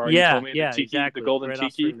favorite bar. You Yeah, told me yeah, the exactly. Golden Right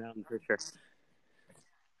off Spring Tiki. Mountain for sure.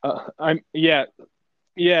 I'm yeah,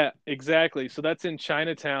 yeah, exactly. So that's in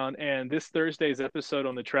Chinatown, and this Thursday's episode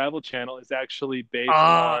on the Travel Channel is actually based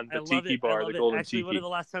Ah, on I the love Tiki it. I Bar, the love it. Golden Actually, one of Tiki. the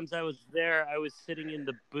last times I was there, I was sitting in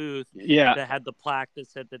the booth Yeah, that had the plaque that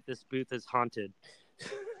said that this booth is haunted.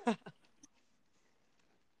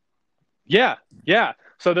 yeah, yeah.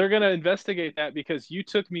 So they're gonna investigate that because you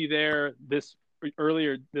took me there this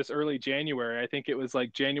early January. I think it was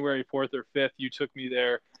like January 4th or 5th. You took me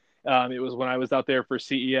there. It was when I was out there for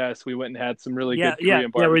CES. We went and had some really Yeah, good yeah,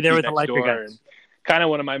 Korean yeah. We're there barbecue with the next Electric door, and guys. kind of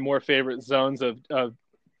one of my more favorite zones of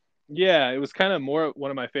yeah, it was kind of more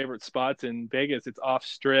one of my favorite spots in Vegas. It's off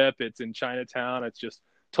strip, it's in Chinatown. It's just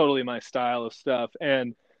totally my style of stuff.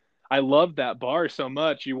 And I love that bar so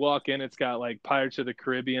much. You walk in, it's got like Pirates of the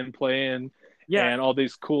Caribbean playing Yeah, and all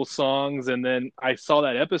these cool songs. And then I saw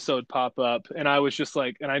that episode pop up, and I was just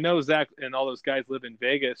like, and I know Zach and all those guys live in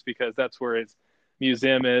Vegas because that's where his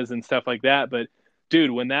museum is and stuff like that. But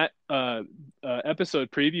dude, when that episode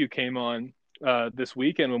preview came on this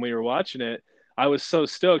weekend when we were watching it, I was so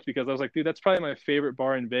stoked because I was like, dude, that's probably my favorite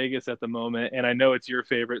bar in Vegas at the moment, and I know it's your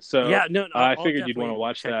favorite, so yeah. No, no, I I'll figured you'd want to definitely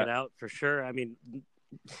watch check it that. out for sure. I mean,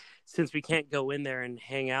 since we can't go in there and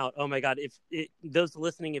hang out, oh my god! Those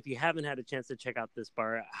listening, if you haven't had a chance to check out this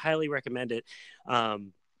bar, I highly recommend it.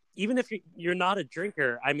 Even if you're not a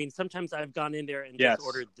drinker, I mean, sometimes I've gone in there and just Yes,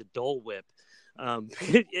 ordered the Dole Whip.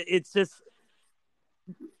 It's just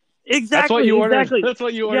that's what exactly, you ordered. exactly. That's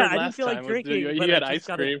what you Yeah, ordered I didn't last feel like time. Was drinking, but you I had just ice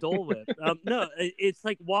got a cream? Dole Whip. No, it's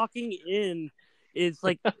like walking in. It's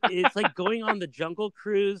like going on the Jungle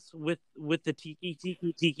Cruise with the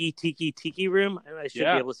tiki room. I should be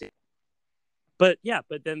Yeah, able to say, but yeah,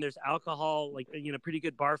 but then there's alcohol, like pretty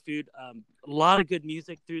good bar food, a lot of good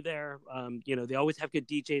music through there. They always have good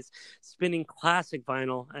DJs spinning classic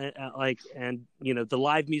vinyl, and the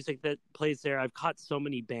live music that plays there. I've caught so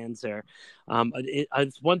many bands there.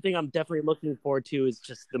 It's one thing I'm definitely looking forward to is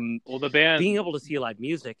just the well, the band. being able to see live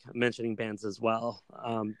music. Mentioning bands as well.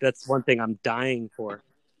 That's one thing I'm dying for.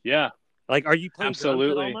 Yeah, Like, are you playing drums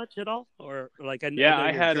absolutely. at all, or like I Yeah, know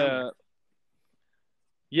I you're a had drummer. a.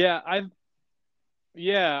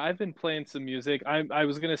 Yeah, I've been playing some music. I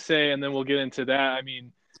was gonna say, and then we'll get into that. I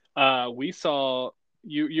mean, we saw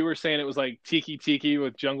you were saying it was like Tiki Tiki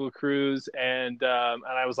with Jungle Cruise, and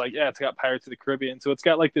I was like, yeah, it's got Pirates of the Caribbean, so it's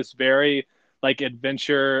got like this very like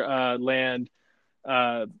adventure land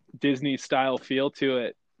uh, Disney style feel to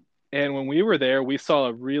it. And when we were there, we saw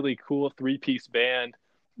a really cool three-piece band.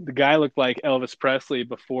 The guy looked like Elvis Presley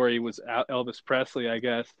before he was Elvis Presley, I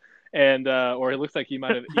guess. And or it looks like he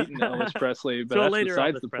might have eaten Elvis Presley, but So that's later,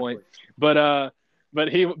 besides Elvis the point. Presley. But but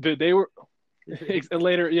they were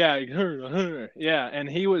later, yeah, yeah, and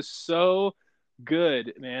he was so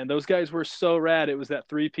good, man. Those guys were so rad. It was that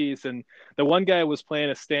three piece, and the one guy was playing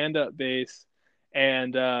a stand up bass,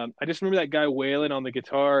 and I just remember that guy wailing on the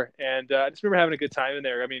guitar, and I just remember having a good time in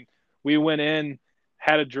there. I mean, we went in,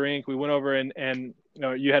 had a drink, we went over and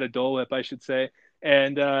you had a Dole Whip, I should say,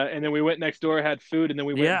 And then we went next door, had food, and then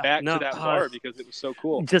we went Yeah, back to no, that bar because it was so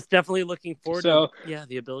cool. just definitely looking forward to So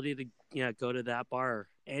the ability to go to that bar,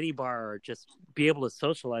 any bar, or just be able to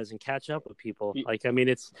socialize and catch up with people. Like, I mean,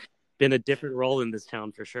 it's been a different role in this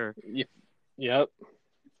town for sure. yep.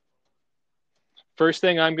 First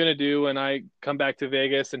thing I'm going to do when I come back to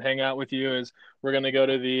Vegas and hang out with you is we're going to go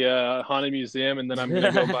to the Haunted Museum, and then I'm going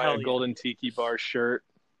to go buy a Golden Tiki Bar shirt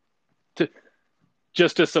to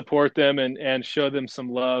just to support them and show them some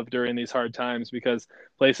love during these hard times, because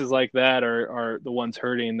places like that are the ones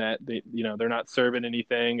hurting, that they're not serving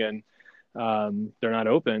anything, and they're not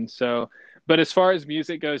open. So, but as far as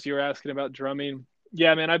music goes, you were asking about drumming.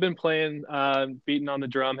 Yeah, man, I've been playing, beating on the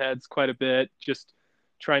drum heads quite a bit, just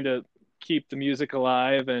trying to keep the music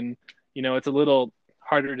alive. And, it's a little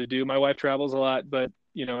harder to do. My wife travels a lot, but,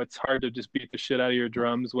 it's hard to just beat the shit out of your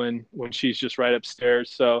drums when she's just right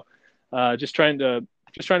upstairs. So, just trying to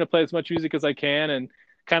play as much music as I can, and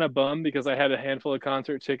kind of bummed because I had a handful of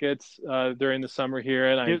concert tickets during the summer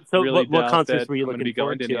here, and I really what doubt concerts that were you I'm going to looking be going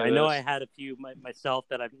forward to to? any I of know those. I had a few myself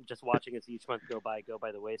that I'm just watching as each month go by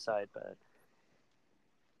the wayside, but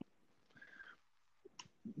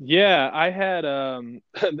Yeah, I had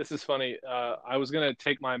this is funny. I was going to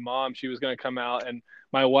take my mom, she was going to come out, and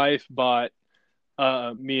my wife bought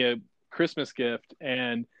me a Christmas gift,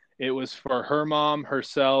 and it was for her mom,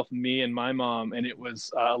 herself, me, and my mom, and it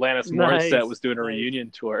was Alanis Morissette was doing a nice.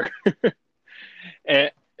 reunion tour.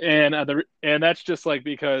 And that's just like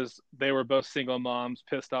because they were both single moms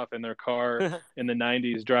pissed off in their car in the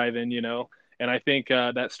 90s driving, and I think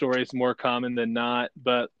that story is more common than not,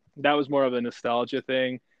 but that was more of a nostalgia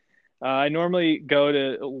thing. I normally go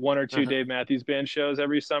to one or two Dave Matthews Band shows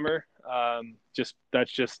every summer. I'm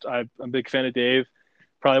a big fan of Dave.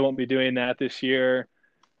 Probably won't be doing that this year.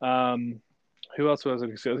 Um, who else was I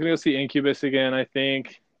going to see? I was going to go see Incubus again, I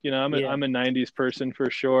think. I'm a 90s person for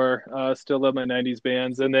sure. Still love my 90s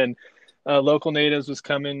bands. And then Local Natives was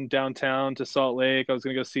coming downtown to Salt Lake. I was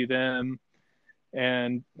going to go see them.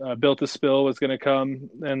 And Built to Spill was going to come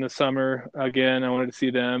in the summer again. I wanted to see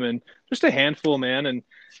them, and just a handful, man. And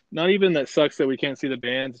not even that sucks that we can't see the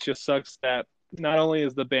bands. It just sucks that not only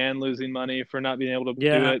is the band losing money for not being able to do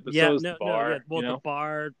it, but so is the bar. Well, the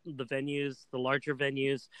bar, the venues, the larger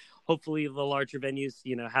venues. Hopefully, the larger venues,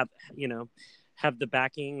 have the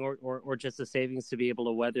backing or just the savings to be able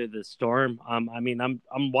to weather the storm. I mean, I'm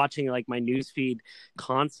watching like my news feed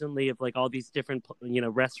constantly of like all these different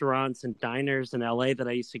restaurants and diners in LA that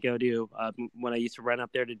I used to go to when I used to run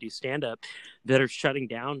up there to do stand up that are shutting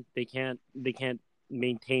down. They can't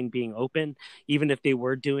maintain being open. Even if they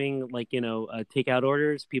were doing like takeout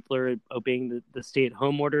orders, people are obeying the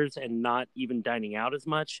stay-at-home orders and not even dining out as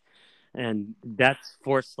much, and that's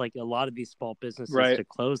forced like a lot of these small businesses to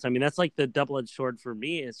close. I mean, that's like the double-edged sword for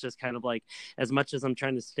me. It's just kind of like, as much as I'm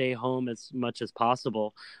trying to stay home as much as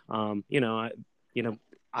possible,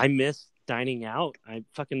 I miss dining out. I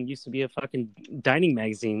fucking used to be a fucking dining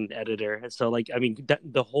magazine editor, and so like, I mean,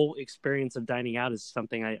 the whole experience of dining out is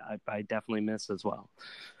something I definitely miss as well.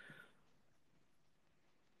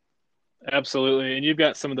 Absolutely, and you've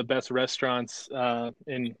got some of the best restaurants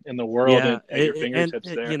in the world at your fingertips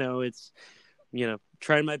there. It's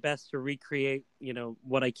trying my best to recreate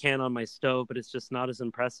what I can on my stove, but it's just not as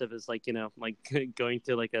impressive as like like going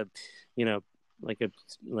to like a like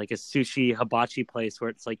a sushi hibachi place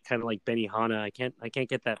where it's like kind of like Benihana. I can't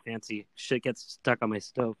get that fancy shit gets stuck on my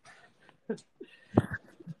stove.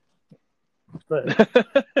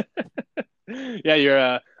 Yeah,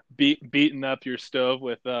 you're beating up your stove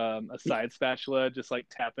with a side spatula, just like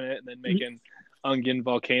tapping it and then making onion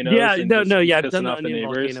volcanoes. Yeah, and I've done the off the onion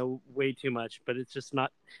neighbors. volcano way too much, but it's just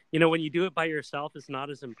not. When you do it by yourself, it's not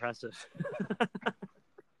as impressive.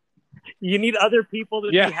 You need other people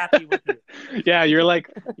to be happy with you. Yeah, you're like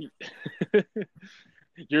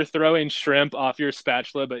you're throwing shrimp off your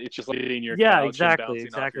spatula, but it's just like hitting your couch. Exactly.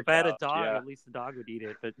 Off your If I had a couch. dog, at least the dog would eat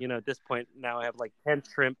it. But at this point now I have like 10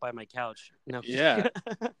 shrimp by my couch. Yeah.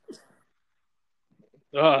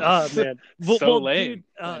 Oh man, lame. Dude,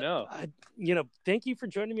 I know. Thank you for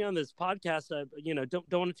joining me on this podcast.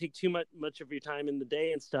 Don't want to take too much of your time in the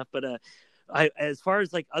day and stuff, but as far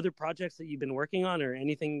as like other projects that you've been working on or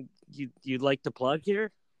anything you'd like to plug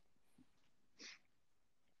here.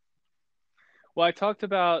 Well, I talked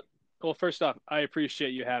about. Well, first off, I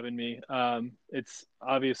appreciate you having me. It's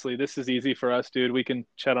obviously this is easy for us, dude. We can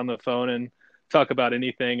chat on the phone and talk about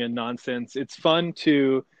anything and nonsense. It's fun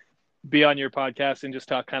to be on your podcast and just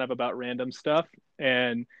talk kind of about random stuff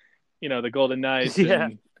and the Golden Knights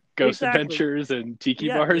and Ghost Adventures and Tiki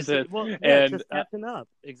bars just catching up.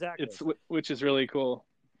 Exactly. which is really cool.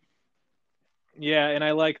 Yeah, and I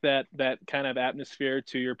like that kind of atmosphere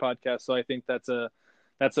to your podcast. So I think that's a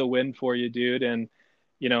win for you, dude. And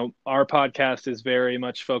our podcast is very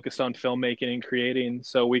much focused on filmmaking and creating,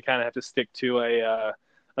 so we kind of have to stick to a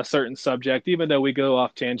certain subject, even though we go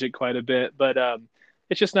off tangent quite a bit. But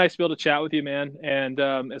it's just nice to be able to chat with you, man. And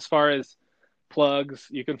as far as plugs,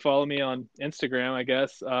 you can follow me on Instagram, I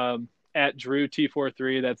guess, at Dru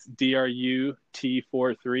T43. That's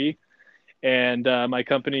DRUT43. And my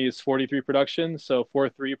company is 43 Productions, so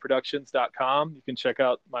 43productions.com. You can check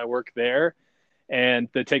out my work there. And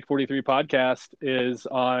the Take 43 podcast is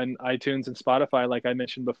on iTunes and Spotify, like I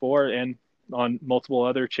mentioned before, and on multiple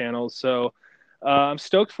other channels. So I'm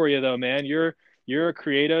stoked for you, though, man. You're a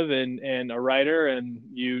creative and a writer, and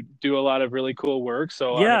you do a lot of really cool work.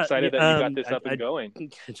 So I'm excited that you got this up and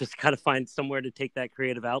going. Just got to find somewhere to take that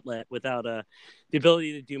creative outlet without the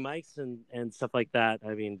ability to do mics and stuff like that.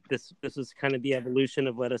 I mean, this is kind of the evolution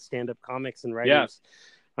of what a stand-up comics and writers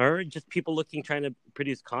or just people trying to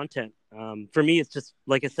produce content. For me, it's just,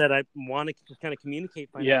 like I said, I want to just kind of communicate,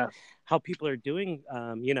 find out how people are doing.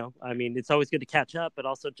 I mean, it's always good to catch up, but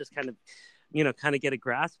also just kind of get a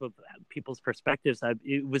grasp of people's perspectives.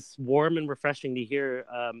 It was warm and refreshing to hear,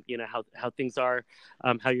 how things are,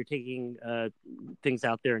 how you're taking things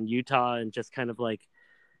out there in Utah, and just kind of like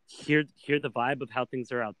hear the vibe of how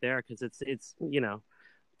things are out there. Cause it's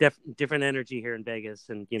different energy here in Vegas,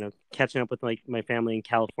 and, catching up with like my family in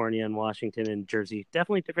California and Washington and Jersey,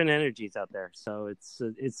 definitely different energies out there. So it's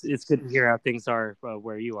good to hear how things are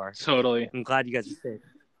where you are. Totally. I'm glad you guys are safe.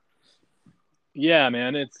 Yeah,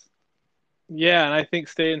 man. And I think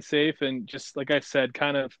staying safe, and just like I said,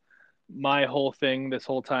 kind of my whole thing this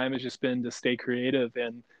whole time has just been to stay creative,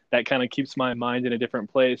 and that kind of keeps my mind in a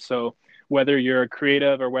different place. So whether you're a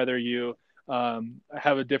creative or whether you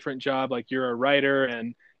have a different job, like you're a writer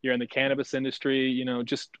and you're in the cannabis industry,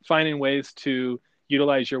 just finding ways to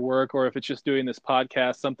utilize your work, or if it's just doing this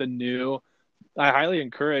podcast, something new, I highly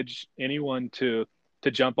encourage anyone to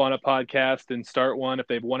jump on a podcast and start one if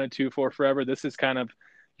they've wanted to for forever. This is kind of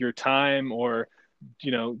your time, or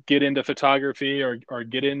get into photography, or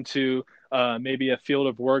get into maybe a field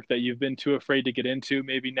of work that you've been too afraid to get into.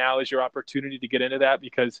 Maybe now is your opportunity to get into that,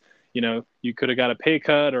 because you could have got a pay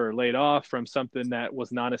cut or laid off from something that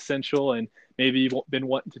was not essential, and maybe you've been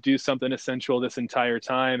wanting to do something essential this entire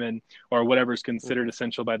time, or whatever is considered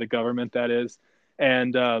essential by the government, that is.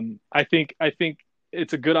 And I think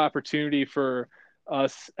it's a good opportunity for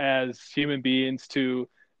us as human beings to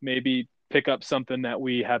maybe pick up something that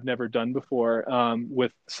we have never done before,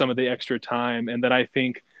 with some of the extra time. And then I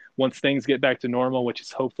think once things get back to normal, which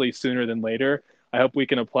is hopefully sooner than later, I hope we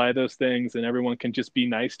can apply those things, and everyone can just be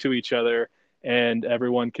nice to each other, and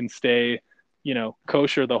everyone can stay,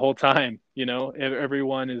 kosher the whole time.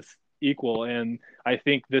 Everyone is equal. And I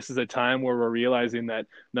think this is a time where we're realizing that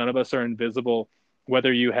none of us are invisible,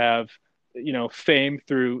 whether you have, fame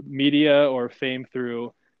through media or fame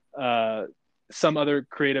through, some other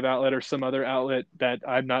creative outlet or some other outlet that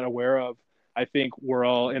I'm not aware of. I think we're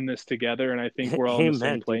all in this together, and I think we're all in the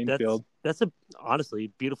same playing field. That's a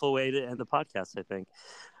honestly beautiful way to end the podcast, I think.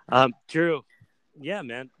 Dru, yeah,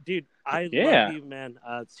 man, dude, I love you, man.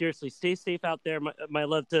 Seriously, stay safe out there. My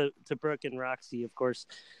love to Brooke and Roxy, of course.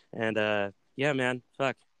 And yeah, man,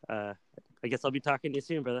 fuck. I guess I'll be talking to you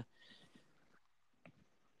soon, brother.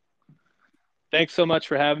 Thanks so much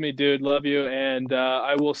for having me, dude. Love you. And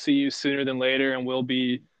I will see you sooner than later, and we'll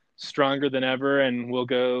be stronger than ever, and we'll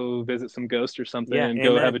go visit some ghosts or something, and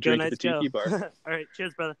go have a drink at the tiki bar. All right.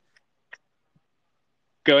 Cheers, brother.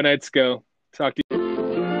 Go Knights, go. Talk to you.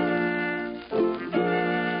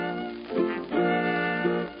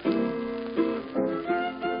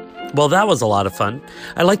 Well, that was a lot of fun.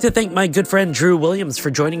 I'd like to thank my good friend Dru Williams for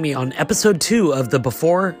joining me on episode 2 of the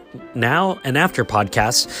Before, Now, and After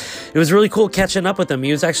podcast. It was really cool catching up with him.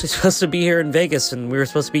 He was actually supposed to be here in Vegas, and we were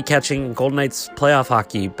supposed to be catching Golden Knights playoff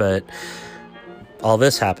hockey, but all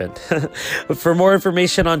this happened. For more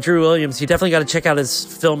information on Dru Williams, you definitely got to check out his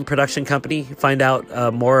film production company, find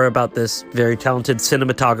out more about this very talented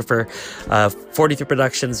cinematographer,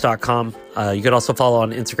 43productions.com. You could also follow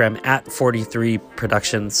on Instagram at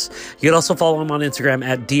 43productions. You could also follow him on Instagram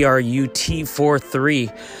at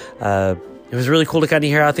DRUT43. It was really cool to kind of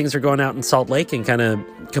hear how things are going out in Salt Lake, and kind of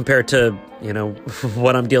compare it to,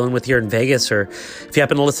 what I'm dealing with here in Vegas. Or if you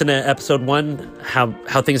happen to listen to episode 1, how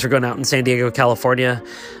things are going out in San Diego, California.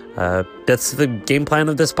 That's the game plan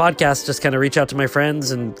of this podcast. Just kind of reach out to my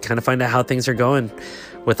friends and kind of find out how things are going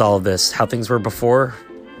with all of this, how things were before,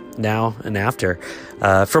 now, and after.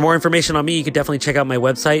 For more information on me, you could definitely check out my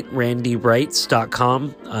website,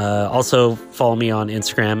 randywrites.com. Also follow me on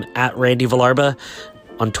Instagram at Randy Villarba.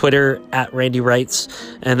 on Twitter at Randy Wrights.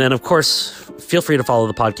 And then, of course, feel free to follow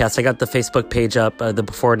the podcast. I got the Facebook page up, the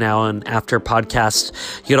Before, Now, and After podcast.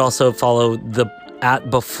 You could also follow the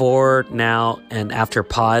at Before, Now, and After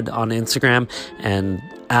Pod on Instagram, and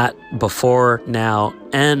at Before, Now,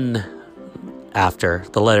 N After,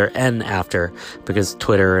 the letter N after, because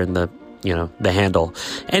Twitter and the handle.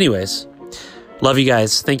 Anyways, love you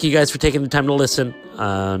guys. Thank you guys for taking the time to listen.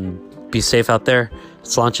 Be safe out there.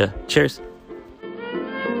 Sláinte. Cheers.